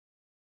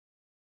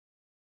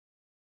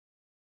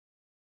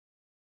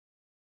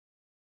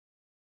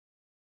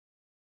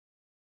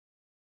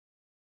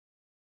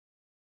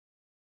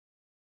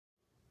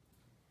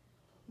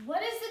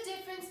What is the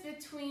difference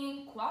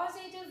between croise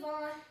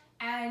devant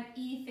and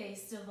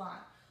efface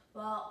devant?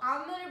 Well,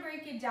 I'm going to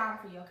break it down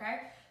for you,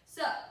 okay?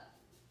 So,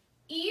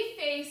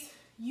 efface,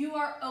 you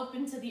are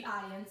open to the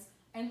audience,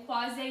 and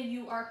croise,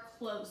 you are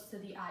close to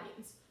the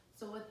audience.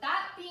 So with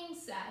that being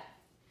said,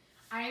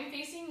 I am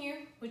facing you,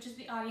 which is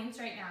the audience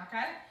right now,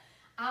 okay?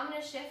 I'm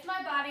going to shift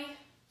my body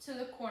to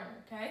the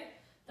corner, okay?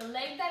 The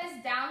leg that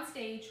is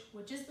downstage,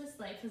 which is this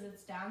leg because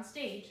it's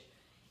downstage,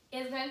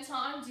 is going to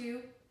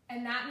undo,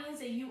 and that means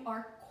that you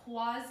are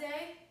croise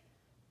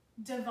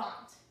devant,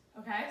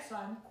 okay? So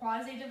I'm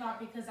croise devant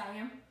because I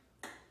am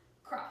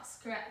cross,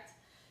 correct?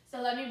 So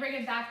let me bring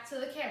it back to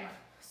the camera.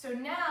 So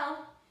now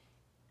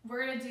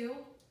we're going to do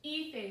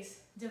efface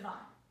devant.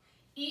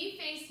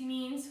 Efface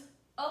means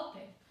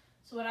open.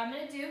 So what I'm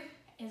going to do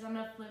is I'm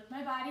going to flip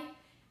my body,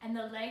 and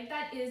the leg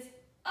that is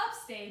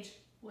upstage,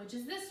 which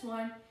is this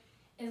one,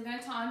 is going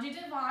to undo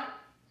devant,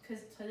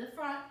 because to the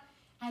front,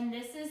 and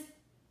this is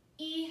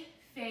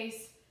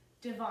efface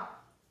devant.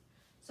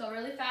 So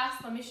really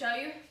fast, let me show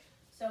you.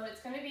 So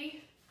it's going to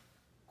be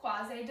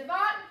croise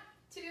devant,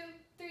 2,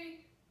 3,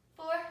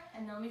 4,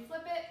 and then let me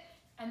flip it,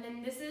 and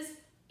then this is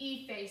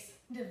efface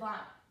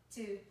devant,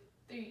 2,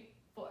 3,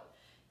 4.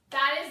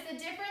 That is the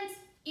difference.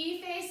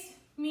 Efface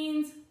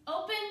means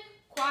open,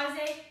 croise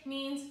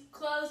means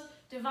close,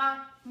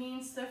 devant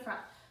means the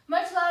front.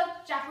 Much love,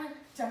 Jacklyn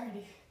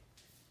Dougherty.